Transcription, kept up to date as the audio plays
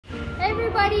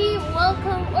everybody,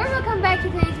 welcome back to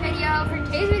today's video. For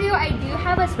today's video, I do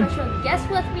have a special guest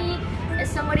with me. It's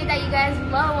somebody that you guys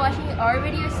love watching our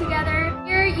videos together.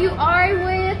 Here you are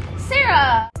with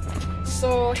Sarah.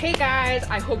 So hey guys,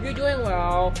 I hope you're doing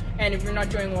well, and if you're not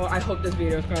doing well, I hope this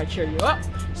video is gonna cheer you up.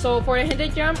 So for the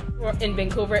hidden gem in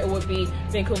Vancouver, it would be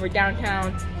Vancouver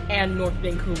downtown and North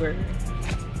Vancouver.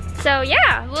 So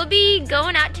yeah, we'll be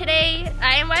going out today.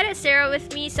 I invited Sarah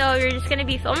with me, so we're just gonna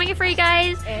be filming it for you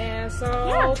guys. And so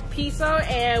yeah. Peace out,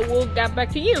 and we'll get back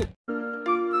to you.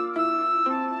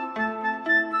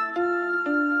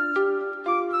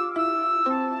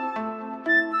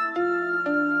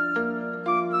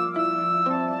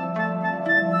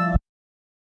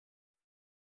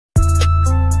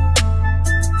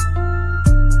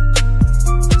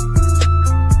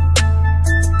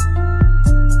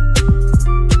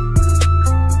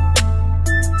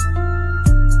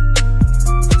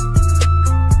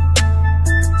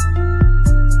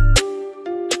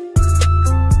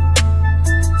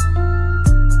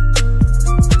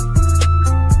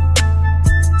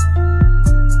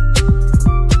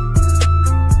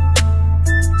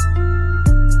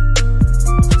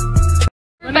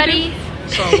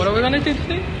 So what are we gonna do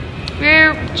today?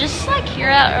 We're just like here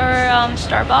at our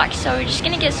Starbucks, so we're just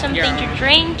gonna get something to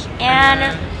drink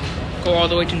and go all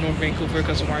the way to North Vancouver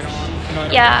because why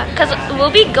not? Yeah, because we'll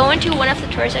be going to one of the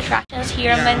tourist attractions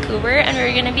here in Vancouver, and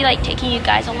we're gonna be like taking you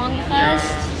guys along with us.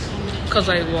 Because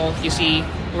like, well, you see,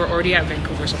 we're already at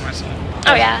Vancouver, so myself.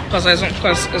 Oh yeah. Plus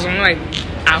it's only like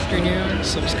afternoon,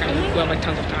 so it's kind of we have like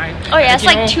tons of time. Oh yeah, it's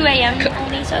like 2 a.m.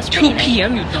 only, so it's pretty 2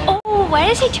 p.m. you know. Oh, why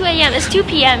did I say 2 a.m.? It's 2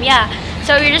 p.m. Yeah.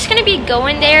 So we're just gonna be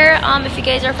going there. If you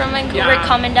guys are from Vancouver,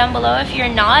 comment down below. If you're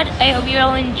not, I hope you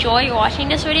all enjoy watching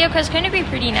this video because it's gonna be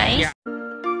pretty nice. Yeah.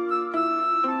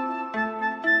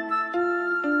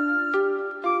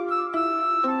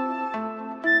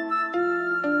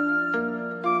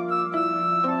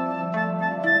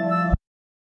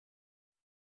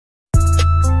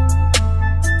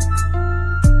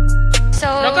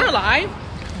 Not gonna lie,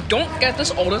 don't get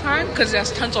this all the time because it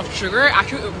has tons of sugar.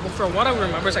 Actually, from what I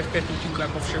remember, it's like 52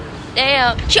 grams of sugar.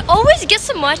 Damn. She always gets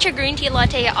a matcha green tea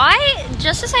latte. I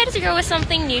just decided to go with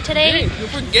something new today. Hey, you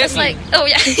forget me. Like, oh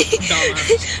yeah.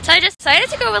 So I just decided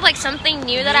to go with like something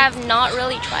new that I've not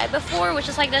really tried before, which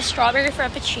is like the strawberry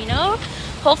frappuccino.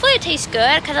 Hopefully it tastes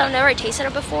good because I've never tasted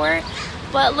it before.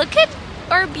 But look at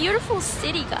our beautiful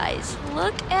city, guys.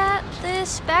 Look at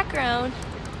this background.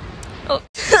 Oh,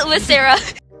 with Sarah.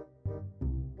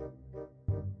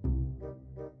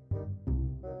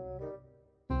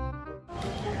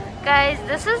 Guys,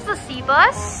 this is the C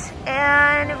bus,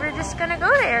 and we're just gonna go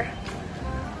there.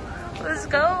 Let's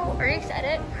go. Are you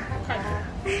excited? I'm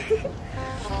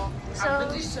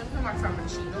really sipping my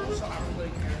frappuccino, so I don't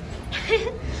really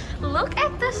care. Look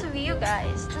at this view,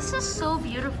 guys. This is so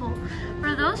beautiful.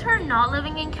 For those who are not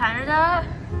living in Canada,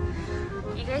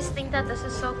 you guys think that this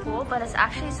is so cool, but it's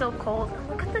actually so cold. And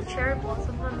look at the cherry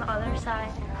blossoms on the other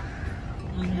side.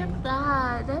 Look at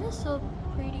that. That is so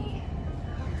pretty.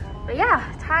 But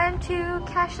yeah, time to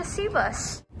catch the C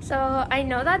bus. So I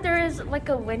know that there is like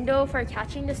a window for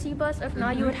catching the C bus. If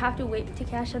not, you would have to wait to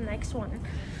catch the next one.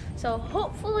 So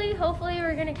hopefully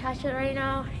we're gonna catch it right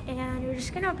now, and we're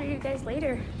just gonna update you guys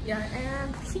later. Yeah,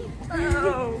 and see.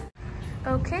 Oh.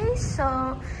 Okay,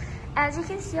 so as you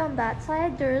can see on that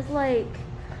side, there's like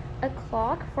a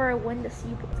clock for when the C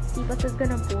bus is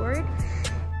gonna board.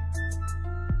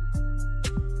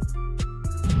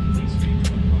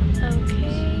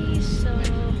 Okay, so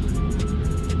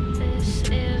this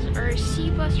is our C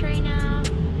bus right now,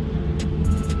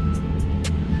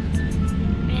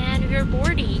 and we're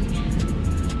boarding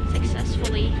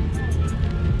successfully.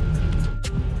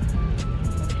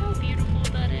 Look how beautiful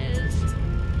that is.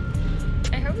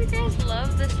 I hope you guys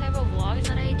love this type of vlogs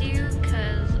that I do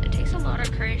because it takes a lot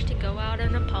of courage to go out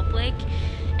in the public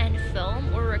and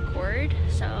film or record.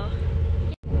 So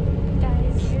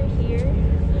guys, you're here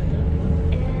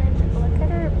and look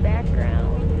at our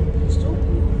background. It's so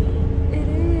beautiful. It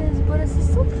is, but it's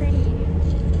just so pretty.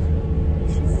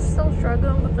 She's just still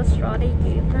struggling with the straw they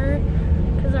gave her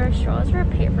because our straws were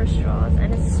paper straws,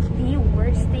 and it's the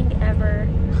worst thing ever.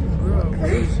 Bro,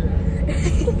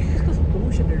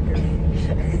 bullshit they're giving.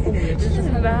 She's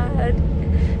mad.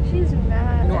 She's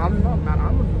mad. No, I'm not mad.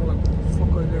 I'm more like,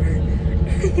 fuck her.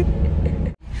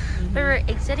 We're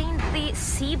exiting the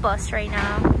C bus right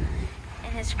now,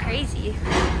 and it's crazy.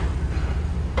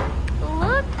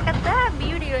 Look at that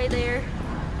beauty right there.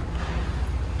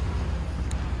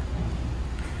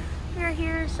 We're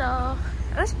here, so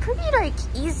it was pretty like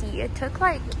easy. It took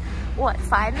like what,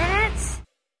 5 minutes?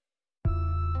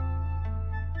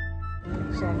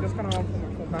 So just gonna put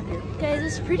my phone back here. Guys,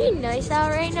 it's pretty nice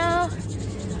out right now.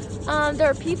 There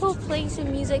are people playing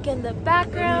some music in the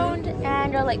background,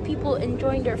 and there are like people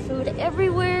enjoying their food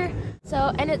everywhere.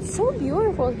 So, and it's so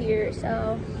beautiful here.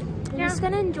 So I'm just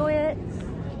gonna enjoy it.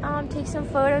 Take some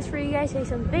photos for you guys, take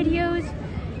some videos,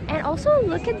 and also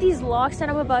look at these locks that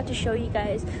I'm about to show you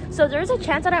guys. So there's a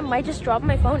chance that I might just drop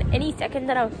my phone any second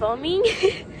that I'm filming.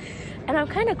 And I'm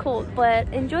kind of cold, but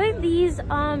enjoy these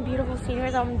beautiful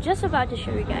sceneries I'm just about to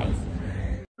show you guys.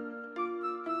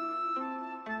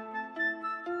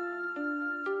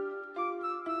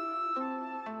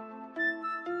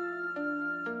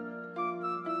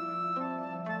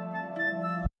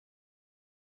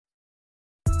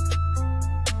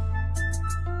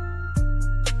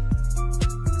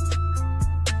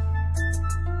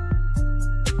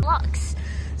 Locks.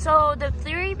 So the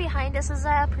theory behind this is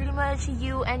that pretty much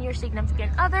you and your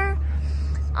significant other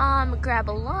grab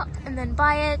a lock and then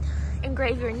buy it,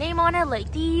 engrave your name on it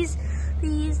like these,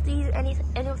 any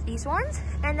of these ones,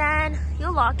 and then you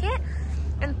lock it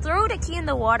and throw the key in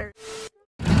the water.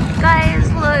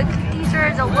 Guys, look, these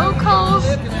are the locals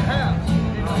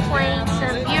playing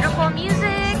some beautiful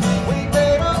music.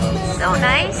 So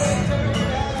nice.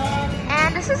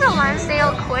 And this is a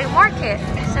Lansdale Koi market.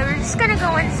 So we're just gonna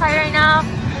go inside right now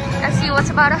and see what's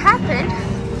about to happen.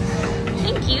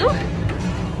 Thank you.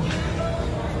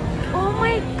 Oh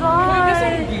my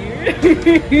god.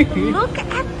 Look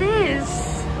at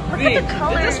this. Look at the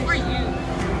colors. This is for you.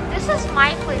 This is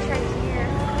my place right here.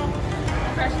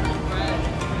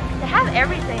 They have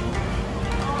everything.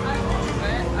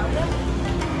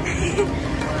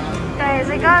 Guys,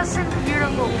 I got some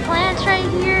beautiful plants right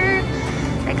here.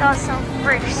 I got some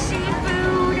fresh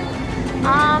seafood.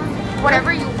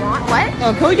 Whatever you want.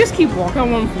 What? Can we just keep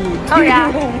walking on food? Oh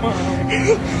yeah.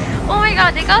 Oh my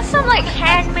god, they got some like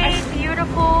handmade,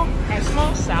 beautiful. I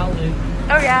smell salad.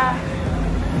 Oh yeah.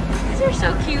 These are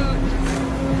so cute.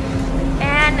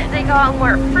 And they got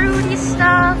more fruity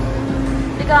stuff.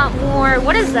 They got more,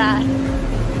 what is that?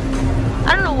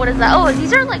 I don't know what is that. Oh,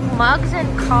 these are like mugs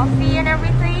and coffee and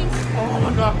everything. Oh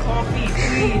my god, coffee,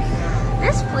 please.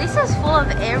 This place is full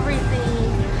of everything.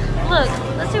 Look,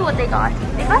 let's see what they got.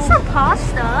 They got some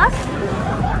pasta.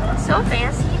 So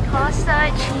fancy.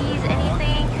 Pasta, cheese,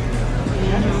 anything.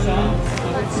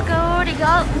 Let's go. They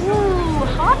got, ooh,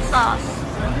 hot sauce.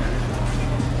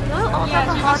 Got all type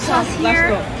of hot sauce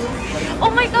here. Oh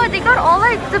my god, they got all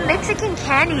like the Mexican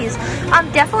candies.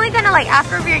 I'm definitely gonna, like,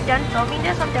 after we're done filming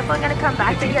this, I'm definitely gonna come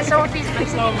back to get some of these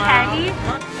Mexican candy.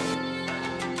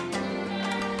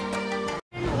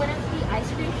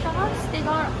 They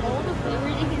got all the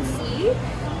flavors you can see,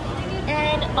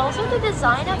 and also the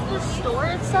design of the store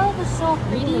itself is so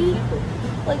pretty.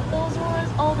 Like those ones,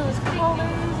 all those colors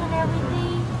and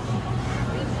everything.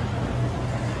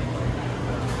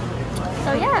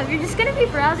 So yeah, we're just gonna be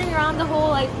browsing around the whole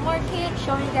like market,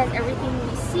 showing you guys everything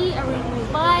we see, everything we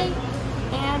buy,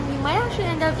 and we might actually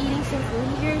end up eating some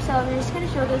food here. So we're just gonna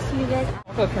show this to you guys.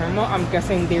 The caramel, I'm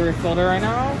guessing they refilled it right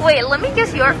now. Wait, let me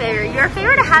guess your favorite. Your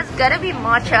favorite has gotta be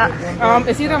matcha.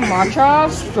 It's either matcha,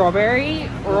 strawberry,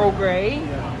 Earl Grey,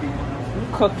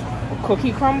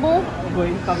 cookie crumble.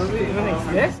 Wait, does it even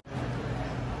exist?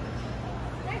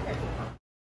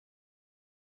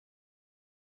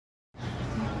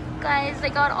 Guys, they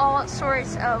got all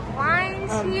sorts of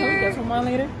wines here. Can we get some wine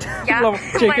later? Yeah,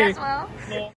 might as well.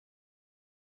 Yeah.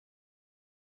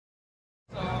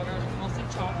 So there's mostly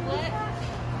chocolate.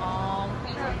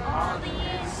 All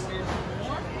these.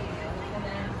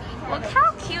 Look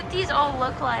how cute these all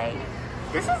look like.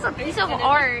 This is a piece of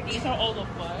art. These are all the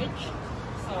fudge.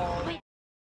 So.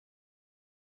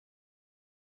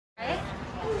 Right?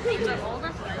 These are all the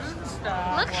fruit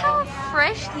stuff. Look how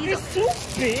fresh these are. They're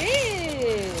so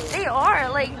big. They are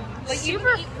like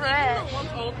super fresh.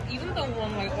 Even the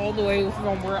one like all the way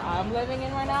from where I'm living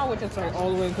in right now, which is like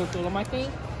all the way in Coquitlam, I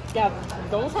think. Yeah,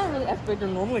 those aren't really as big. They're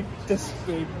normally this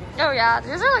big. Oh yeah,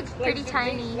 these are like pretty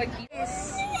tiny.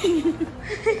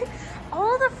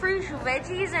 All the fruits,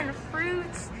 veggies, and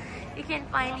fruits. You can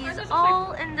find these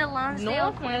all in the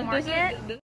Lansdale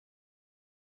market.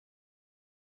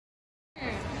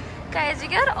 Guys, we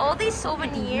got all these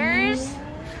souvenirs.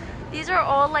 These are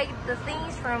all like the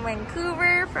things from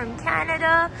Vancouver, from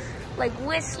Canada, like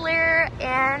Whistler,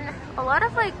 and a lot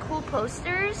of like cool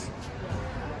posters.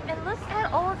 And look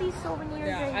at all these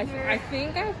souvenirs right here. I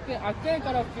think I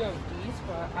got a few of these,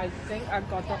 but I think I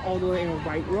got them all the way in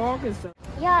White Rock.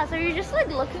 Yeah, so you're just like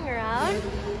looking around.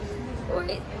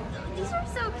 Wait, these are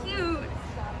so cute.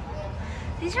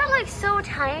 These are like so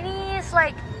tiny. It's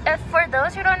like, for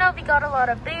those who don't know, we got a lot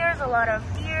of bears, a lot of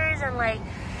deers, and like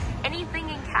anything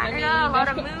in Canada, a lot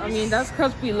of moose. I mean, that's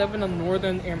because we live in the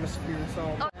northern hemisphere,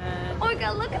 so. Oh my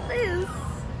god, look at this.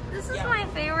 This is my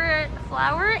favorite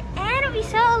flower, and we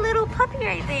saw a little puppy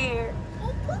right there.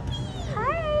 Oh, puppy.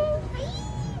 Hi.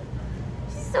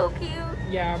 She's so cute.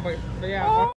 Yeah, but yeah.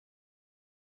 Oh.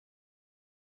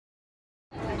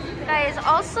 Guys,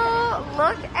 also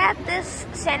look at this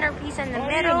centerpiece in the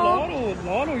middle.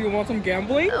 Lotto, you want some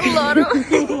gambling? Lotto.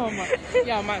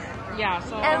 Yeah,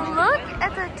 so. And look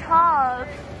at the top.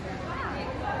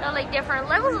 They're like different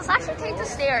levels. Let's actually take the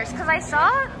stairs because I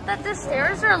saw that the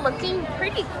stairs are looking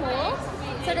pretty cool.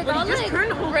 So they got like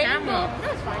rainbow. No,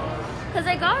 it's fine. Because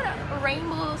I got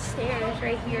rainbow stairs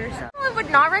right here. So I would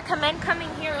not recommend coming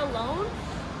here alone,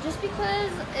 just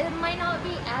because it might not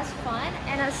be as fun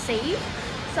and as safe.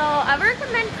 So I would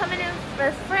recommend coming in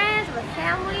with friends, with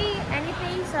family,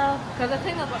 anything. So because the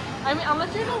thing is, I mean,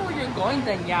 unless you know where you're going,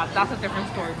 then yeah, that's a different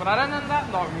story. But other than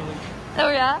that, not really. Oh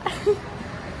yeah.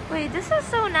 Wait, this is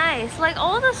so nice. Like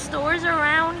all the stores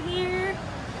around here.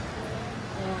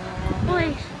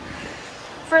 Wait.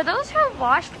 For those who have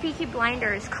watched Peaky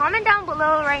Blinders, comment down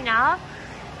below right now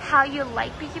how you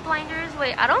like Peaky Blinders.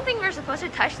 Wait, I don't think we're supposed to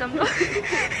touch them though.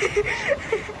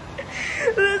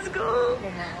 Let's go.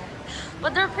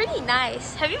 But they're pretty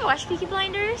nice. Have you watched Peaky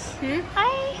Blinders?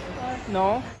 Hi.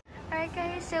 No. Alright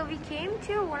guys, so we came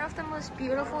to one of the most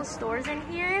beautiful stores in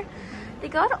here. They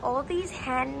got all these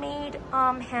handmade,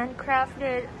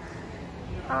 handcrafted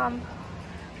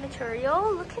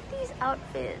material. Look at these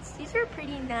outfits. These are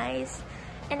pretty nice.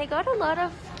 And they got a lot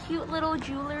of cute little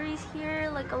jewelries here,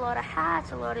 like a lot of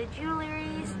hats, a lot of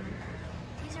jewelries.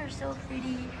 These are so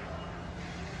pretty.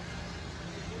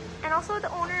 And also the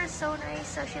owner is so nice,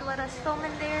 so she let us film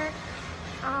in there.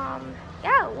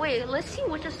 Yeah, wait, let's see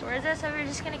which store is this. So we're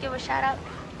just gonna give a shout out.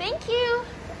 Thank you.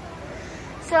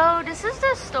 So this is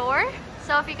the store.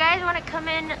 So if you guys want to come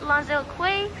in Lonsdale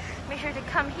Quay, make sure to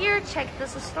come here, check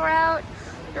this store out.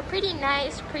 They're pretty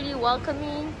nice, pretty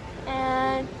welcoming.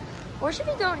 And where should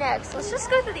we go next? Let's just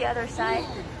go to the other side.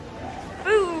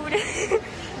 Food.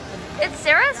 It's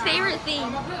Sarah's favorite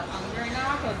thing.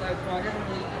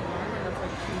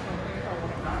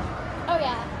 Oh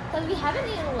yeah, because we haven't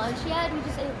eaten lunch yet. We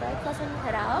just ate breakfast and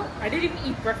head out. I didn't even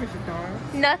eat breakfast at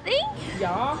McDonald's. Nothing?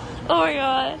 Yeah. Oh my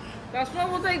god. That's why I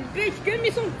was like, bitch, give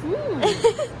me some food.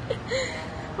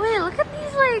 Wait, look at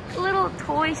these like little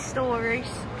toy stores.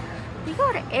 They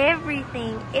got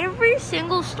everything. Every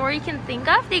single store you can think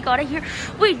of, they got it here.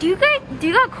 Wait, do you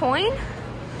got coin?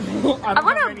 I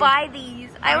want to buy these.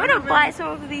 I want to buy some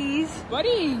of these.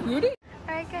 Buddy, really?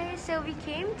 Alright guys, so we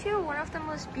came to one of the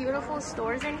most beautiful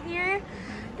stores in here.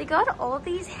 They got all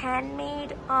these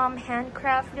handmade,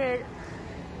 handcrafted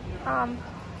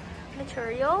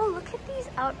material. Look at these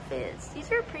outfits.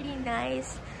 These are pretty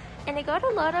nice. And they got a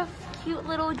lot of cute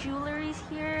little jewelries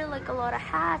here, like a lot of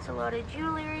hats, a lot of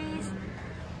jewelries.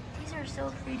 These are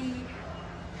so pretty.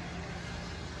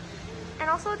 And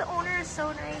also the owner is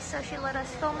so nice, so she let us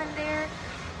film in there.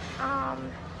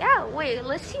 Yeah, wait,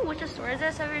 let's see which store is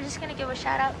this. So we're just gonna give a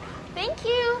shout out. Thank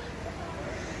you.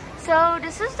 So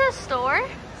this is the store.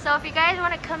 So if you guys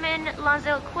want to come in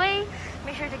Lonsdale Quay,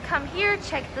 make sure to come here,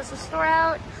 check this store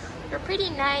out. They're pretty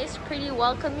nice, pretty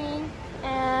welcoming.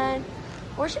 And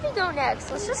where should we go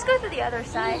next? Let's just go to the other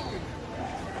side.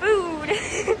 Food.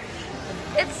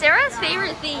 It's Sarah's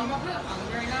favorite thing.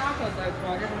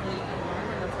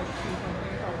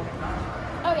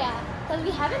 Oh yeah, because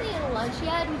we haven't eaten lunch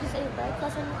yet. We just ate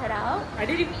breakfast and head out. I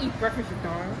didn't even eat breakfast at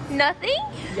McDonald's. Nothing?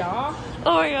 Yeah.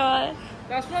 Oh my god.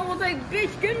 That's why I was like,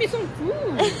 bitch, give me some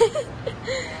food.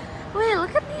 Wait,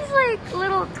 look at these like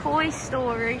little toy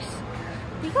stores.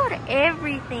 They got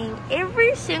everything.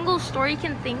 Every single store you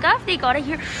can think of, they got it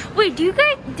here. Wait, do you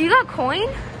got coin?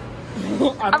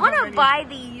 I want to buy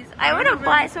these. I want to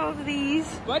buy some of these.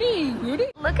 Buddy,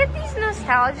 really? Look at these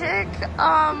nostalgic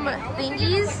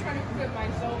thingies.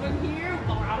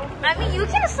 I mean, you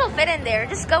can still fit in there.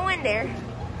 Just go in there.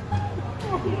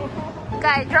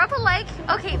 Guys, drop a like.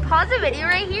 Okay, pause the video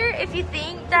right here if you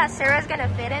think that Sarah's gonna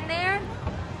fit in there.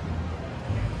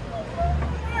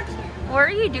 What are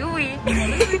you doing?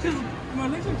 My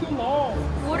legs are too long.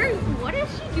 What is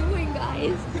she doing,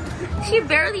 guys? She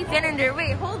barely fit in there.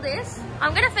 Wait, hold this.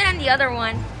 I'm gonna fit in the other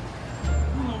one.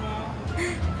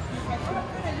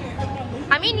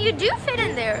 I mean, you do fit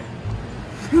in there.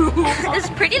 It's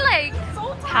pretty like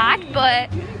packed, but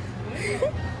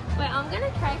wait, I'm gonna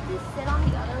try to sit on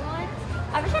the other one.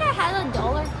 I wish that I had a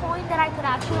dollar coin that I could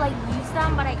actually like use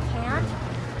them, but I can't.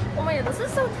 Oh my god, this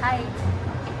is so tight.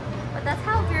 But that's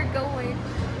how we're going.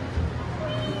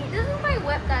 This is my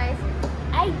whip, guys.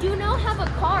 I do not have a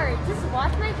car. Just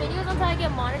watch my videos until I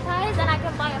get monetized and I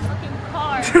can buy a fucking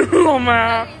car. Oh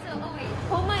man. Okay, so,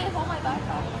 oh wait, hold my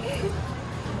backpack. Okay,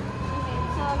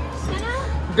 so I'm just gonna...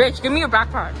 Bitch, give me your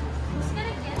backpack. I'm just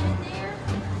gonna get in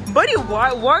there. Buddy,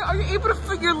 why are you able to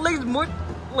fit your legs more,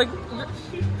 like,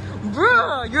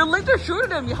 bruh, your legs are shorter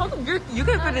than me. How come you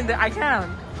can fit in there? I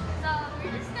can't. So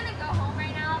we're just gonna go home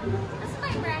right now. This is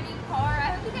my brand new car.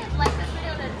 I hope you guys like this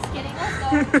video. Just kidding. Let's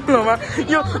go.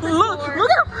 Yo,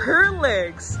 look at her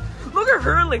legs. Look at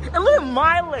her legs. And look at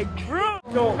my legs, bro.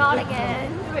 No. Not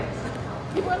again.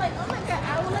 People are like, oh my god,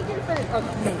 I would like you to fit. Oh,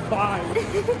 no, bye.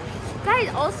 Guys,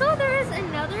 also there is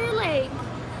another like,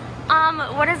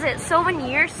 what is it?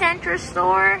 Souvenir center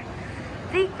store.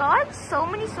 They got so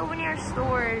many souvenir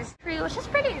stores, which is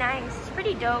pretty nice. It's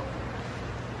pretty dope.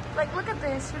 Like, look at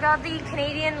this. We got the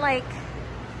Canadian like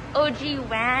OG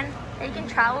van that you can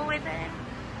travel with it.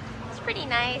 It's pretty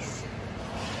nice.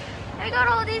 And we got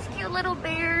all these cute little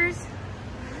bears.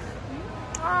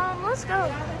 Let's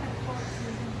go.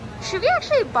 Should we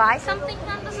actually buy something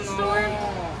from this store?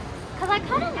 Cause I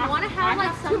kind of want to have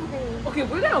like something. Okay,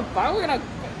 we're gonna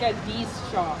get these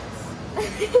shots.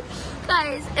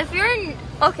 Guys, if you're in,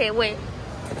 okay, wait.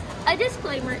 A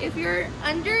disclaimer: if you're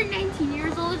under 19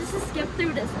 years old, just skip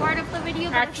through this part of the video.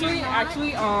 But actually,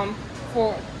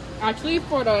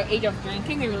 for the age of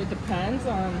drinking, it really depends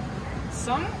on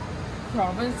some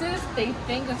provinces. They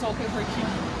think it's okay for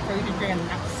you to drink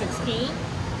at 16.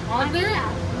 Other,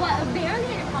 what?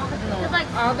 Barely a province. No. Like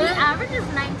the average is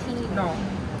 19. No.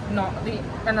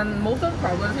 And then most of the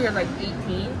provinces are like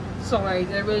 18. So like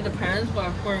it really depends.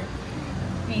 But for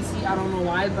BC, I don't know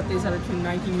why, but they said it to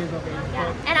 19 years of age.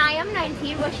 Yeah. And I am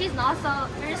 19, but she's not. So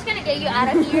we're just gonna get you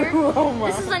out of here. Oh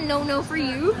this is a no-no for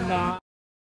you. Nah.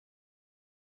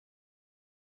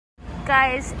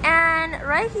 Guys, and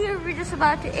right here we're just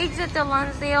about to exit the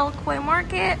Lonsdale Koi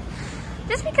Market,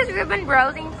 just because we've been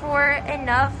browsing for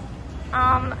enough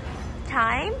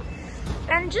time.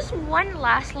 And just one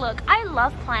last look. I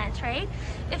love plants, right?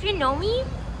 If you know me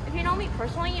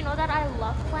personally, you know that I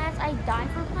love plants. I die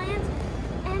for plants.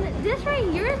 And this right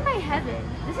here is my heaven.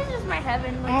 This is just my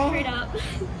heaven, like straight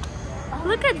up.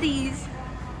 Look at these.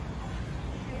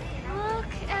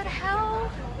 Look at how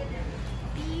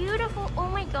beautiful. Oh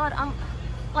my god, I'm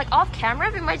like off camera,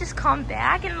 we might just come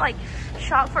back and like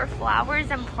shop for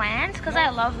flowers and plants because I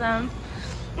love them.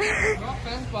 No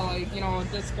offense, but like, you know,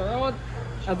 this girl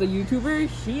as a YouTuber,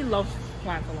 she loves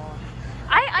plants a lot.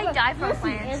 I die for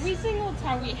plants. Every single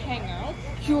time we hang out,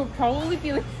 she will probably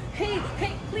be like, hey,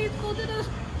 please go to this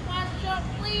plant shop,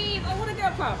 please. I want to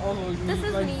get a plant. This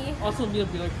is like, me. Also, me will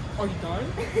be like, are you done?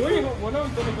 When are we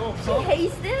gonna go? She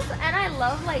hates this, and I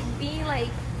love like being like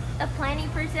a planting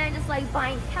person, just like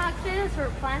buying cactus or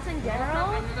plants in general.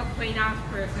 I'm just a plain ass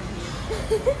person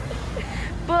here.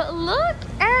 But look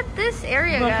at this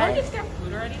area, guys. Can we just get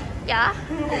food already? Yeah.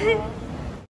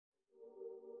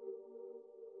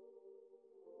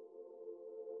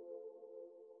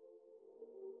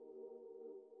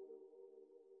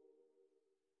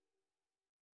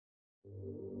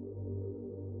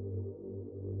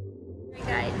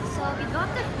 Guys, so we got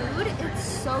the food. It's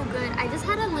so good. I just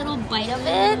had a little bite of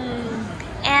it,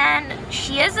 and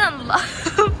she is in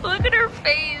love. Look at her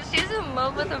face. She's in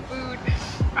love with the food.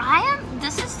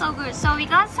 This is so good. So we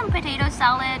got some potato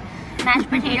salad, mashed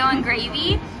potato and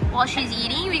gravy while she's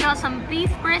eating. We got some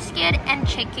beef brisket and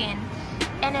chicken,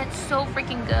 and it's so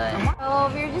freaking good.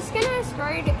 So we're just gonna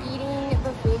start eating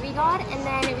the food we got, and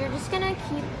then we're just gonna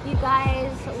keep you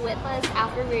guys with us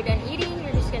after we're done eating.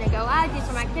 We're just gonna go out, do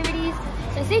some activities.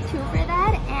 So stay tuned for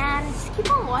that, and just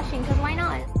keep on watching, because why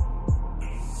not?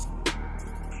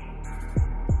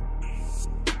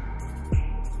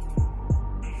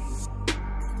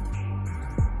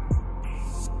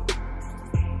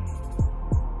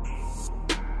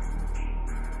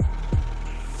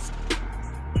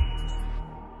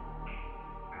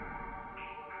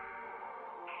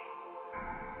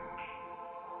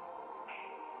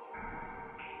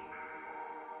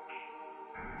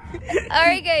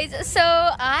 Alright guys, so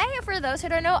for those who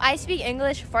don't know, I speak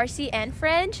English, Farsi, and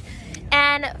French.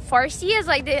 And Farsi is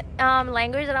like the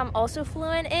language that I'm also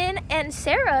fluent in. And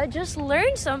Sarah just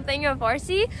learned something of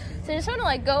Farsi. So I just want to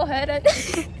like go ahead and...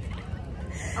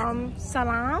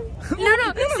 Salam?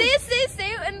 No, say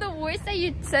it in the voice that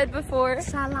you said before.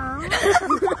 Salam.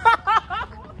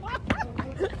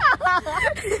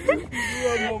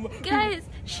 Guys,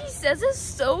 she says it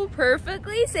so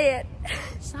perfectly. Say it.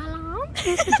 Salam.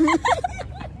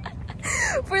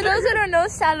 For those who don't know,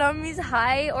 salon means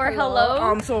hi or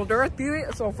hello. So there are three.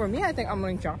 So for me, I think I'm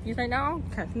learning Japanese right now: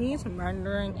 Cantonese,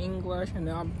 Mandarin, English, and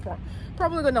then I'm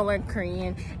probably gonna learn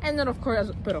Korean, and then of course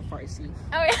a bit of Farsi.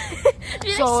 Oh yeah.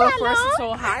 So first,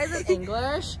 so hi is in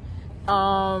English.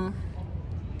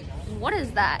 What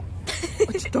is that?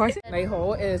 Nei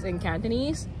ho is in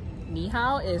Cantonese. Ni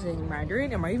hao is in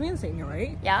Mandarin. Am I even saying it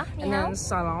right? Yeah. And then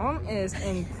salam is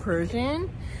in Persian.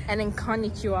 And then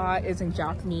konnichiwa is in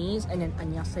Japanese. And then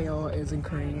annyeonghaseyo is in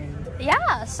Korean.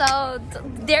 Yeah. So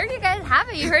there you guys have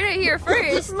it. You heard it here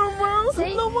first. Say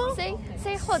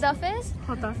hodafes.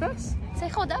 Hodafes? Say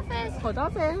hodafes.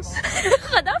 Hodafes.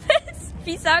 Hodafes.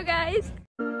 Peace out, guys.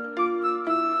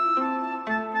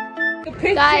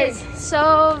 Guys,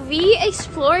 so we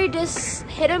explored this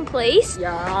hidden place.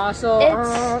 Yeah, so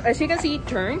as you can see,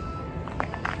 turn.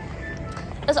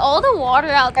 There's all the water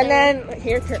out there. And then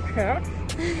here, turn.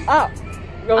 Up.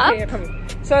 Okay, come.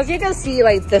 So as you can see,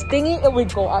 like the thingy, it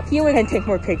would go up here. We can take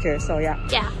more pictures. So yeah.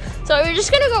 Yeah. So we're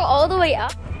just gonna go all the way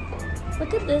up.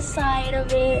 Look at this side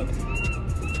of it.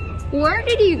 Where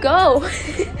did you go?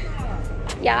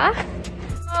 Yeah.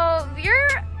 So we're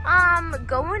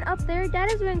going up there.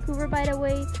 That is Vancouver, by the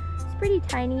way. It's pretty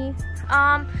tiny.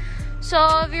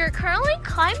 So we're currently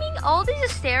climbing all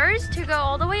these stairs to go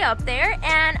all the way up there,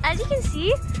 and as you can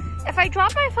see, if I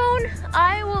drop my phone,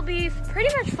 I will be pretty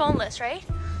much phoneless, right?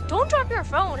 Don't drop your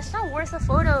phone. It's not worth a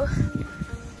photo.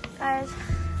 Guys,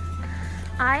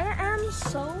 I am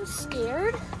so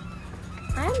scared.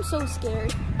 I am so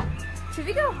scared. Should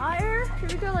we go higher?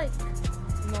 Should we go like...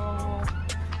 No.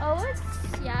 Oh,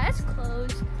 it's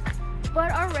closed.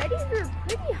 But already we're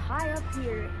pretty high up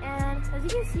here, and as you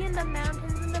can see in the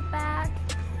mountains in the back,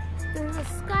 there's a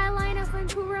skyline of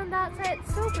Vancouver on that side.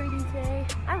 It's so pretty today.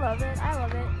 I love it. I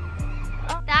love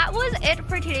it. That was it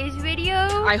for today's video.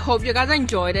 I hope you guys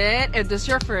enjoyed it. If this is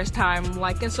your first time,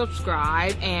 like and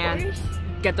subscribe and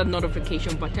get the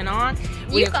notification button on.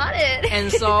 You got it.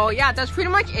 And so yeah, that's pretty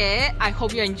much it. I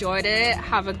hope you enjoyed it.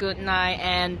 Have a good night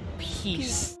and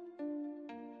peace.